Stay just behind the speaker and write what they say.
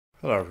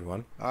Hello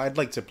everyone. I'd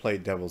like to play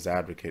devil's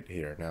advocate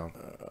here. Now,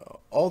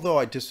 although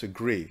I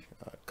disagree,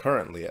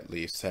 currently at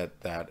least,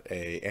 that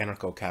a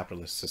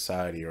anarcho-capitalist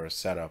society or a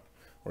setup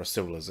or a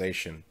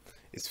civilization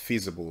is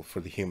feasible for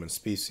the human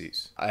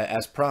species.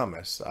 As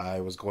promised, I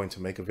was going to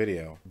make a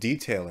video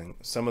detailing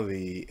some of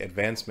the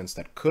advancements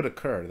that could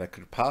occur, that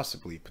could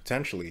possibly,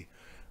 potentially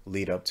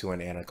lead up to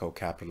an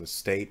anarcho-capitalist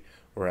state,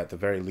 or at the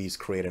very least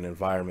create an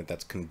environment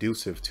that's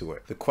conducive to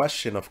it. The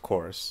question, of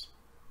course,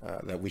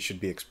 that we should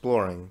be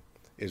exploring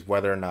is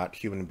whether or not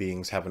human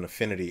beings have an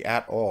affinity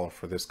at all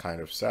for this kind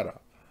of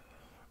setup.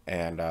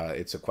 And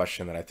it's a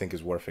question that I think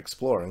is worth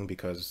exploring,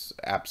 because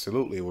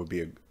absolutely it would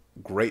be a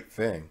great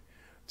thing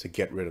to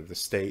get rid of the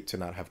state, to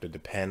not have to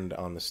depend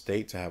on the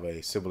state, to have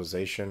a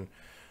civilization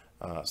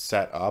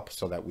set up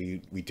so that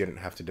we didn't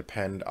have to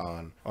depend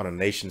on a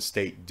nation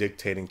state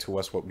dictating to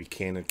us what we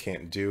can and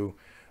can't do.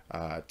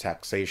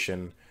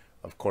 Taxation,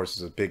 of course,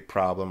 is a big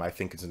problem. I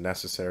think it's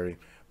necessary,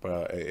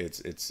 but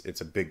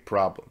it's a big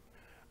problem.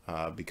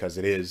 Because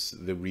it is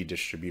the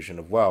redistribution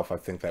of wealth. I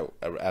think that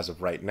as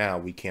of right now,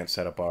 we can't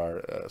set up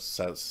our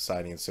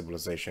society and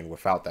civilization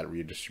without that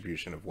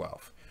redistribution of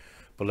wealth.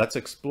 But let's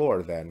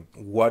explore then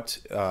what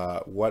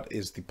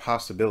is the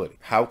possibility?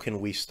 How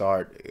can we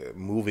start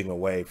moving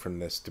away from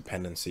this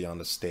dependency on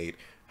the state?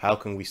 How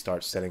can we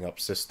start setting up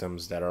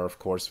systems that are, of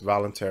course,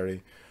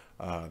 voluntary,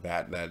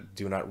 that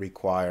do not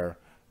require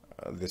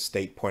the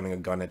state pointing a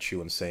gun at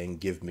you and saying,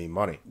 "Give me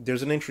money"?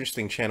 There's an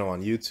interesting channel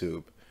on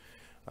YouTube.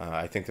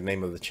 I think the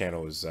name of the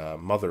channel is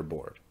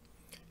Motherboard,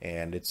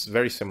 and it's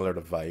very similar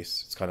to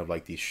Vice. It's kind of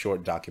like these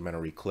short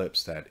documentary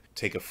clips that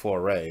take a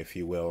foray, if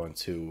you will,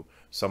 into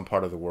some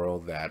part of the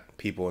world that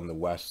people in the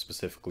West,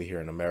 specifically here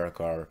in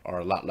America, are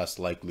a lot less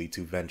likely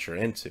to venture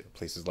into.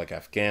 Places like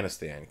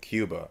Afghanistan,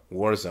 Cuba,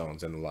 war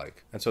zones, and the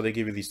like. And so they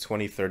give you these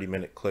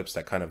 20-30-minute clips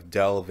that kind of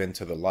delve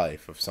into the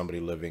life of somebody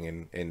living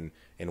in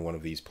one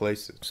of these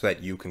places, so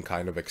that you can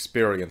kind of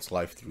experience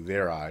life through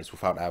their eyes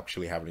without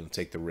actually having to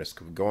take the risk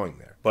of going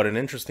there. But an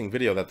interesting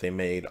video that they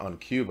made on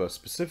Cuba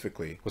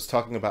specifically was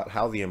talking about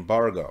how the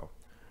embargo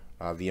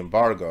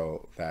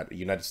that the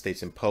United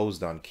States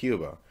imposed on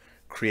Cuba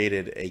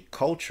created a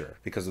culture,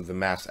 because of the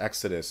mass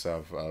exodus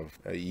of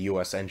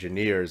U.S.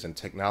 engineers and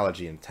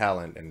technology and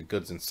talent and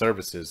goods and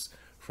services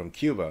from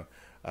Cuba.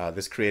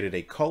 This created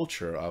a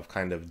culture of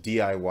kind of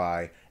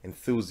DIY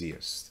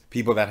enthusiasts,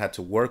 people that had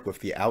to work with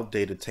the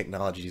outdated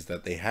technologies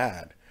that they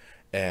had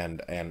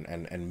and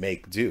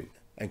make do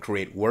and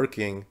create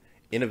working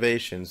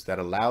innovations that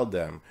allowed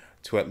them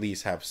to at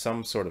least have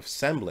some sort of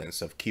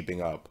semblance of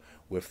keeping up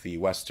with the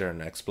Western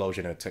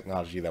explosion of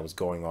technology that was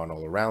going on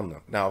all around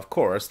them. Now, of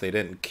course, they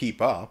didn't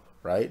keep up,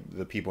 right?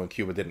 The people in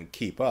Cuba didn't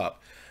keep up,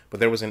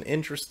 but there was an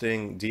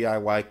interesting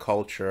DIY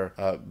culture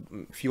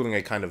fueling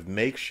a kind of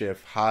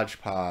makeshift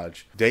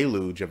hodgepodge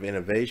deluge of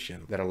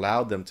innovation that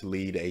allowed them to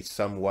lead a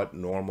somewhat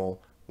normal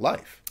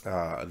life.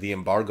 The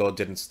embargo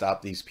didn't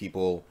stop these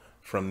people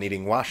from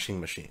needing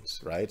washing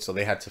machines, right? So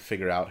they had to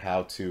figure out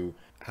how to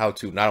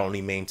not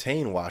only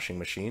maintain washing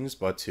machines,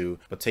 but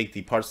take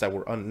the parts that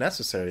were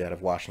unnecessary out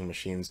of washing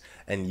machines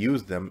and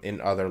use them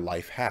in other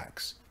life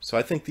hacks. So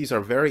I think these are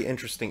very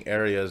interesting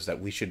areas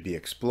that we should be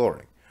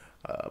exploring.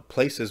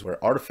 Places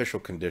where artificial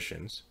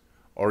conditions,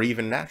 or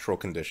even natural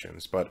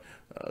conditions, but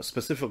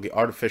specifically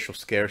artificial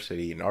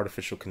scarcity and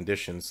artificial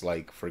conditions,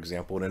 like, for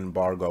example, an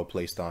embargo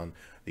placed on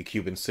the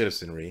Cuban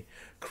citizenry,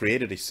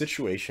 created a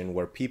situation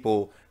where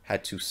people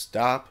had to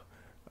stop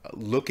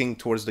looking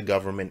towards the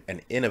government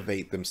and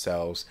innovate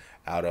themselves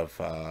out of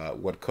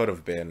what could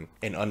have been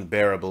an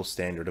unbearable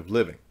standard of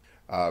living.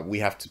 We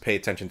have to pay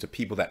attention to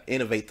people that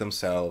innovate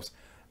themselves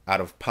out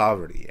of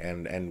poverty.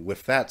 And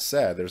with that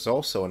said, there's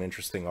also an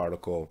interesting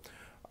article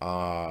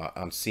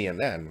on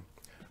CNN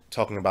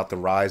talking about the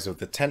rise of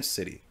the tent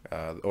city,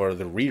 or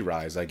the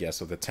re-rise, I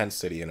guess, of the tent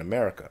city in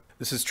America.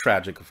 This is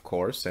tragic, of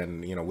course,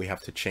 and we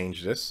have to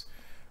change this.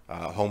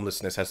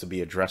 Homelessness has to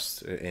be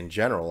addressed in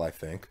general, I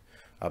think,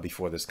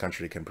 before this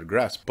country can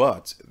progress.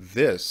 But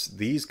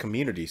these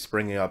communities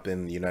springing up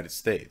in the United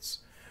States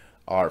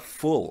are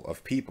full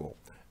of people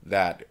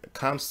that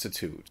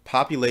constitute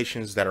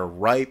populations that are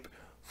ripe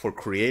for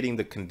creating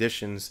the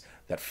conditions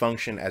that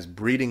function as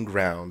breeding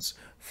grounds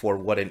for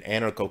what an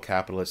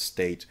anarcho-capitalist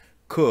state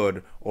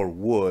could or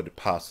would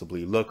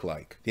possibly look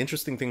like. The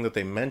interesting thing that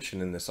they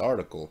mention in this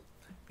article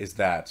is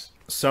that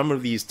some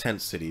of these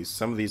tent cities,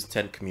 some of these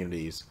tent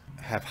communities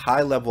have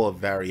high level of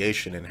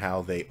variation in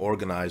how they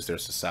organize their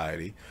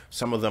society.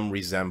 Some of them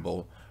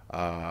resemble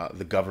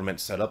the government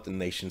setup, the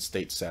nation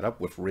state setup,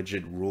 with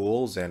rigid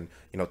rules and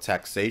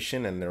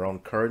taxation and their own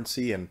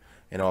currency and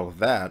all of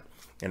that,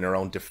 and their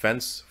own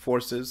defense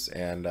forces.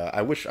 And I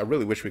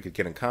really wish we could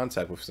get in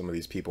contact with some of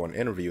these people and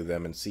interview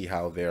them and see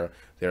how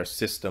their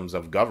systems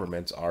of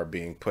government are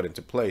being put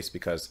into place,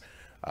 because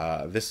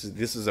this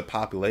is a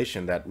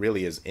population that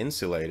really is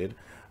insulated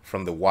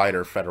from the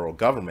wider federal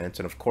government.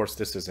 And of course,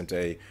 this isn't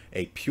a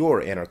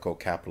pure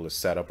anarcho-capitalist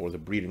setup or the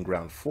breeding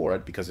ground for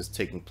it, because it's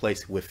taking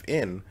place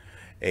within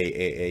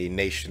a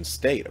nation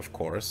state, of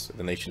course,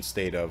 the nation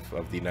state of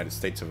the United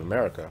States of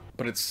America,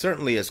 but it's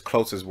certainly as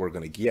close as we're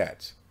going to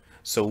get.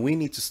 So we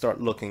need to start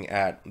looking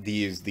at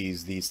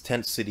these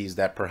tent cities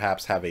that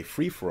perhaps have a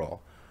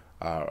free-for-all,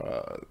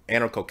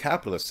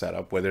 anarcho-capitalist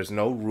setup where there's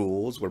no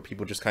rules, where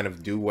people just kind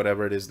of do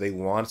whatever it is they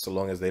want so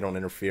long as they don't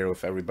interfere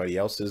with everybody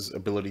else's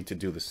ability to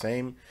do the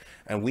same.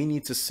 And we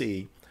need to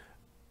see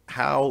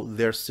how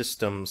their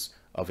systems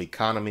of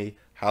economy,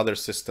 how their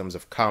systems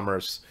of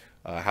commerce,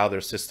 how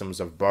their systems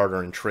of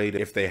barter and trade,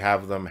 if they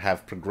have them,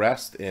 have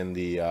progressed in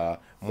the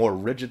more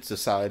rigid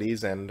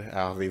societies and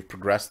how they've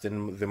progressed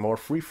in the more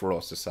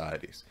free-for-all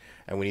societies.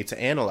 And we need to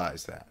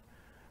analyze that,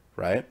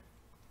 right?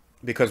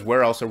 Because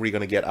where else are we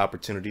going to get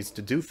opportunities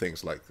to do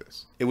things like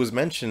this? It was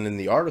mentioned in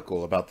the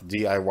article about the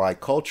DIY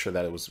culture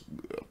that it was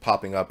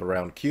popping up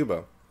around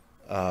Cuba,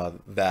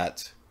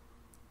 that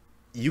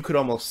you could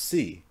almost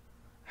see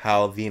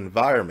how the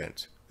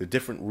environment, the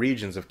different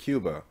regions of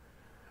Cuba,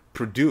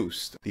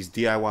 produced these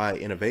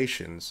DIY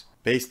innovations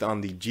based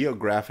on the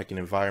geographic and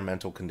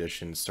environmental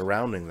conditions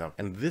surrounding them.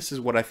 And this is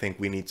what I think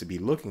we need to be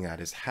looking at,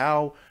 is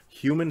how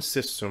human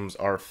systems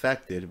are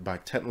affected by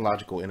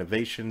technological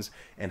innovations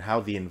and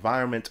how the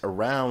environment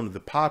around the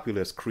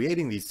populace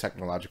creating these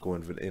technological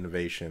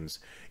innovations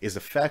is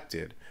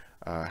affected,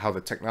 how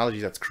the technology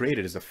that's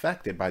created is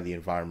affected by the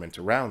environment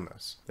around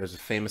us. There's a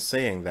famous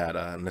saying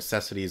that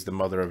necessity is the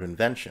mother of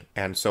invention.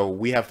 And so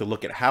we have to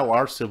look at how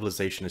our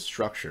civilization is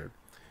structured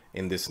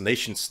in this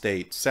nation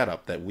state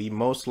setup that we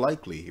most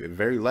likely,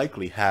 very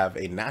likely, have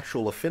a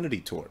natural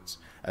affinity towards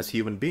as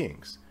human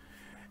beings.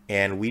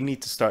 And we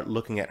need to start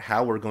looking at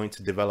how we're going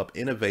to develop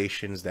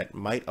innovations that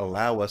might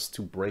allow us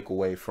to break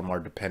away from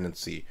our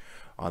dependency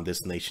on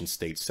this nation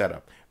state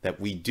setup that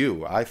we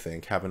do, I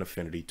think, have an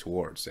affinity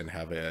towards and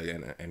have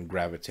and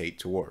gravitate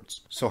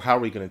towards. So how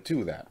are we going to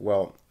do that?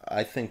 Well,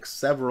 I think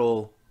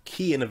several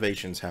key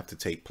innovations have to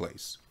take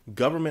place.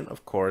 Government,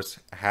 of course,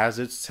 has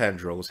its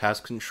tendrils,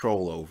 has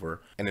control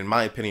over, and in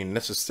my opinion,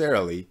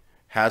 necessarily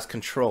has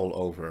control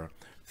over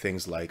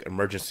things like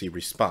emergency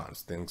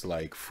response, things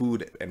like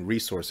food and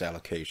resource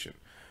allocation,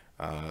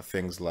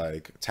 things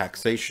like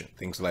taxation,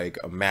 things like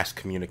mass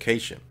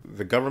communication.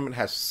 The government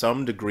has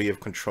some degree of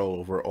control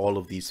over all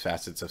of these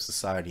facets of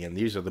society, and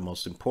these are the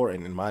most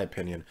important, in my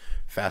opinion,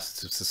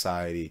 facets of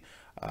society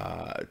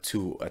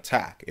to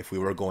attack if we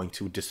were going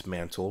to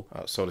dismantle,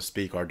 so to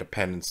speak, our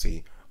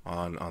dependency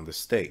on the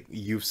state.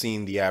 You've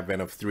seen the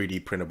advent of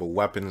 3D printable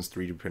weapons,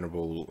 3D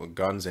printable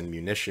guns and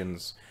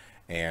munitions,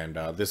 and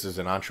this is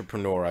an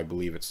entrepreneur, I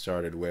believe it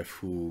started with,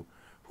 who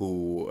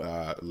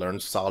learned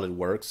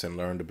SolidWorks and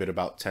learned a bit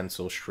about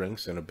tensile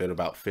strengths and a bit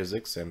about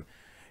physics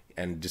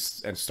and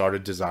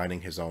started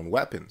designing his own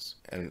weapons,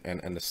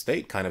 and the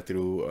state kind of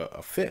threw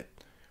a fit,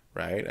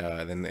 right?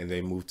 Then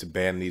they moved to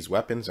ban these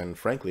weapons, and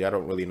frankly, I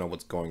don't really know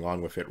what's going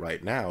on with it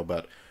right now,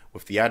 but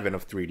with the advent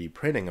of 3D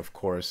printing, of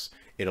course,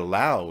 it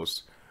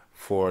allows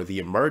for the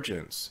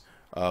emergence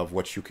of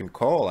what you can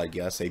call, I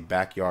guess, a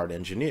backyard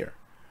engineer.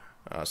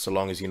 So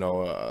long as you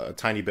know a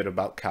tiny bit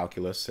about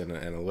calculus and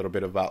a little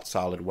bit about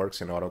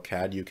SolidWorks and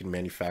AutoCAD, you can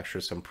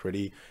manufacture some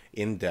pretty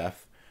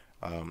in-depth,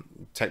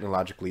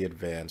 technologically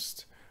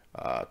advanced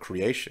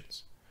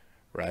creations,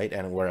 right?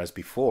 And whereas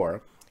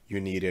before,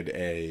 you needed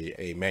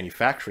a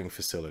manufacturing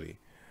facility,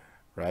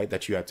 right,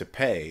 that you had to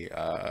pay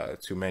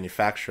to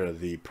manufacture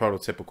the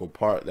prototypical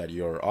part that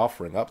you're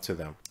offering up to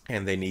them,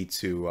 and they need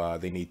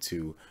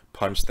to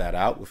punch that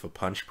out with a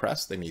punch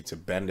press. They need to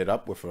bend it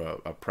up with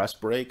a press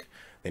brake.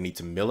 They need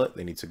to mill it.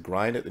 They need to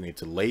grind it. They need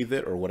to lathe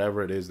it, or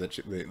whatever it is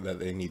that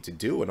they need to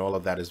do, and all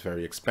of that is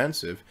very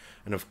expensive.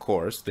 And of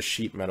course, the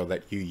sheet metal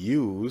that you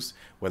use,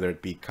 whether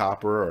it be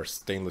copper or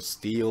stainless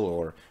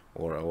steel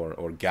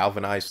or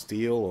galvanized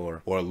steel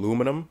or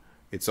aluminum,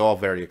 it's all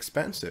very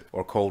expensive.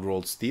 Or cold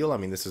rolled steel. I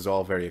mean, this is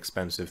all very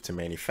expensive to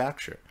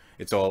manufacture.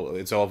 It's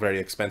all very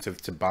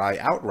expensive to buy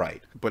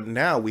outright. But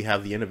now we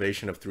have the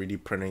innovation of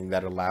 3D printing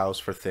that allows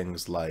for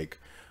things like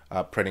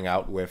printing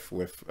out with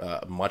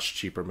much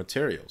cheaper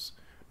materials,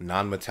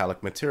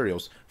 non-metallic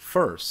materials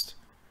first,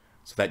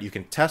 so that you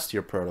can test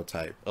your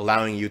prototype,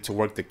 allowing you to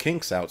work the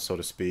kinks out, so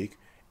to speak,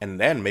 and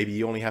then maybe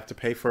you only have to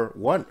pay for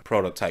one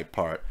prototype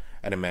part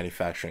at a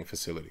manufacturing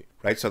facility,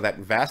 right? So that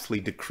vastly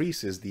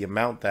decreases the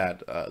amount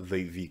that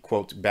the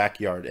quote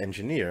backyard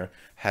engineer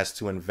has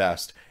to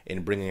invest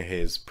in bringing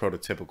his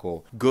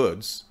prototypical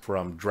goods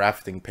from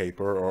drafting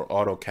paper or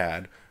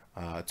AutoCAD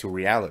to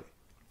reality.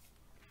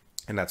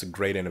 And that's a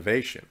great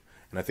innovation,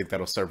 and I think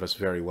that'll serve us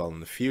very well in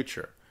the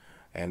future.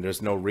 And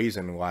there's no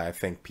reason why I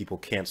think people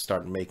can't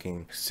start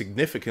making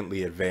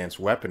significantly advanced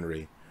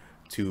weaponry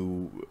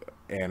to,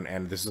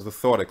 and this is a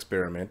thought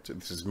experiment.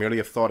 This is merely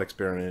a thought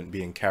experiment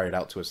being carried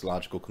out to its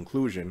logical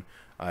conclusion.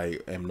 I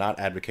am not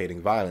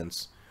advocating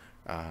violence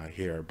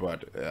here,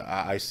 but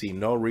I see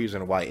no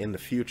reason why in the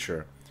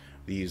future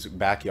these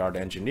backyard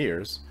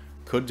engineers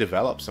could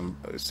develop some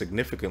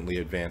significantly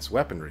advanced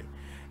weaponry.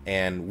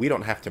 And we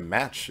don't have to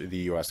match the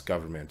US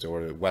government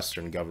or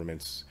Western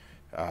government's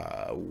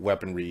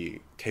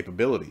weaponry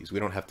capabilities. We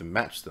don't have to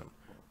match them.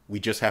 We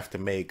just have to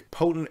make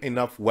potent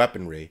enough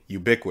weaponry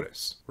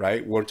ubiquitous,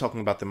 right? We're talking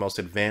about the most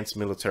advanced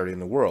military in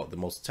the world, the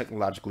most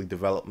technologically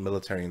developed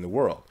military in the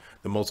world,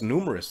 the most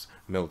numerous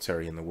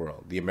military in the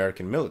world, the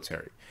American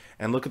military.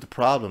 And look at the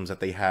problems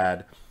that they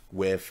had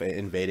with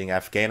invading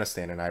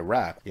Afghanistan and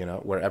Iraq, you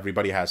know, where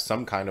everybody has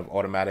some kind of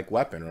automatic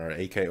weapon or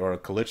AK or a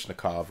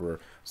Kalashnikov or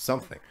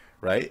something,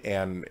 right?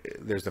 And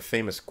there's the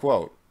famous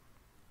quote,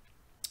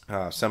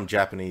 some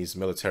Japanese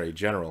military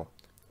general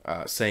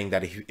saying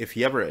that if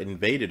he ever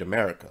invaded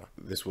America,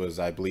 this was,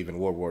 I believe, in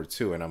World War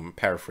II, and I'm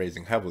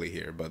paraphrasing heavily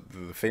here, but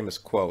the famous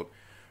quote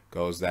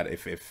goes that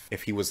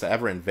if he was to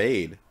ever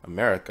invade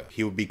America,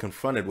 he would be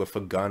confronted with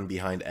a gun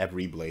behind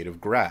every blade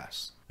of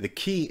grass. The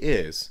key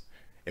is,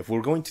 if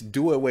we're going to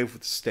do away with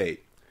the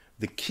state,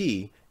 the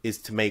key is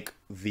to make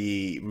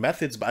the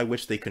methods by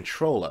which they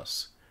control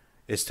us,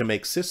 is to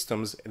make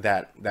systems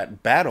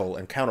that battle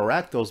and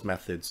counteract those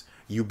methods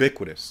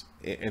ubiquitous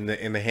in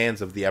the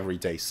hands of the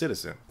everyday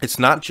citizen. It's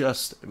not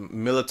just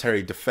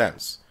military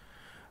defense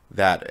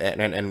that,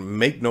 and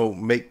make no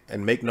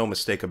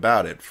mistake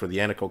about it, for the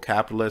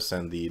anarcho-capitalists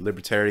and the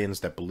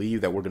libertarians that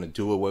believe that we're going to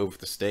do away with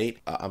the state,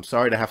 I'm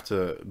sorry to have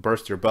to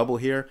burst your bubble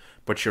here,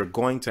 but you're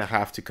going to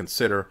have to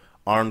consider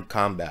armed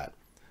combat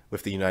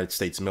with the United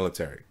States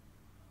military.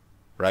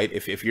 Right?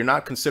 If you're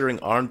not considering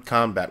armed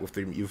combat with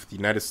the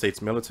United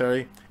States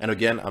military, and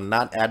again, I'm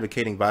not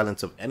advocating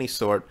violence of any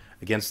sort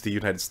against the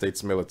United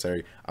States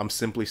military, I'm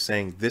simply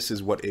saying this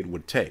is what it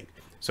would take.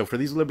 So for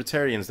these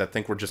libertarians that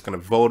think we're just going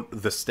to vote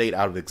the state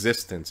out of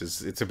existence,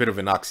 it's a bit of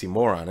an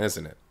oxymoron,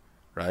 isn't it?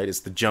 Right? It's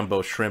the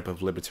jumbo shrimp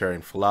of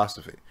libertarian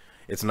philosophy.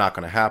 It's not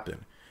going to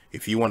happen.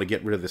 If you want to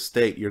get rid of the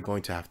state, you're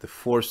going to have to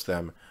force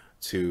them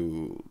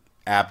to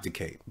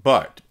abdicate.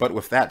 But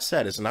with that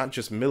said, it's not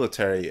just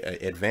military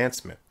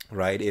advancement.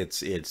 Right?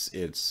 It's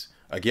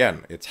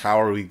again, it's how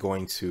are we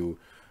going to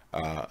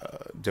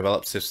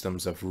develop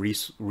systems of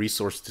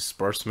resource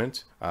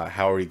disbursement?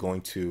 How are we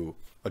going to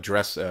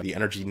address the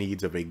energy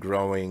needs of a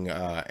growing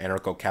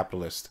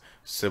anarcho-capitalist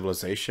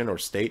civilization or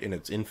state in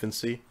its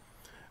infancy?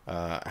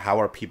 How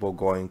are people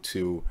going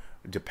to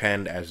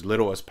depend as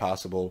little as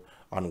possible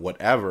on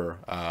whatever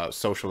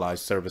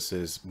socialized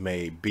services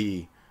may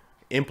be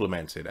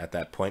implemented at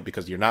that point?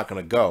 Because you're not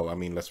going to go, I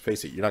mean, let's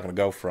face it, you're not going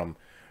to go from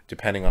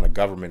depending on a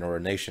government or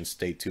a nation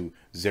state to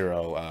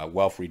zero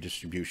wealth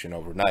redistribution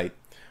overnight.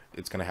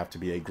 It's going to have to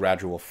be a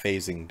gradual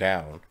phasing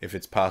down. If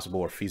it's possible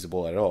or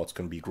feasible at all, it's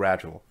going to be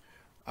gradual.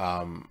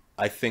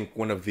 I think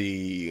one of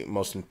the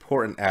most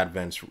important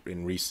advents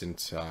in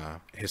recent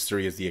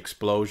history is the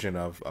explosion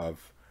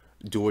of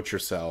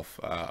do-it-yourself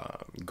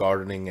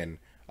gardening and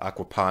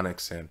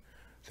aquaponics and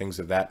things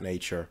of that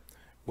nature,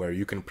 where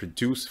you can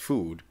produce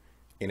food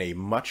in a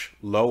much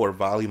lower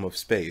volume of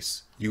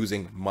space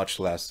using much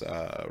less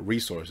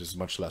resources,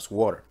 much less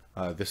water.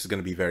 This is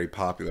going to be very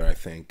popular, I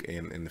think,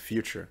 in the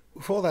future.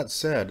 With all that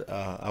said,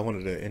 I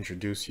wanted to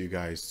introduce you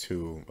guys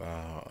to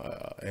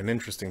an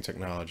interesting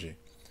technology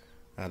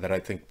that I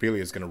think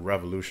really is going to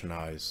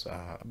revolutionize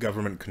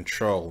government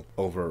control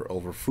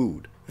over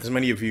food. As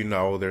many of you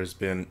know, there's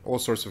been all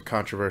sorts of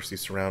controversy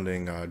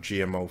surrounding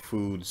GMO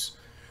foods,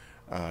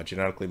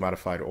 genetically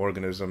modified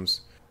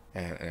organisms,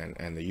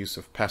 and the use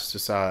of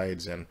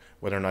pesticides, and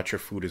whether or not your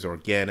food is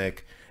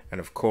organic. And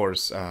of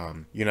course,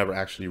 you never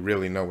actually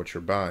really know what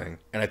you're buying.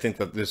 And I think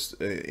that this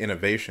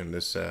innovation,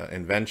 this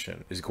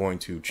invention is going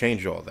to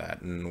change all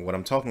that. And what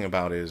I'm talking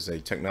about is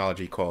a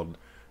technology called,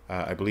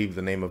 I believe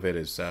the name of it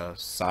is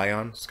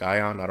Scion.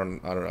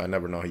 I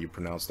never know how you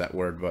pronounce that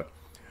word, but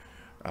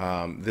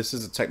this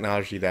is a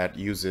technology that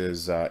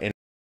uses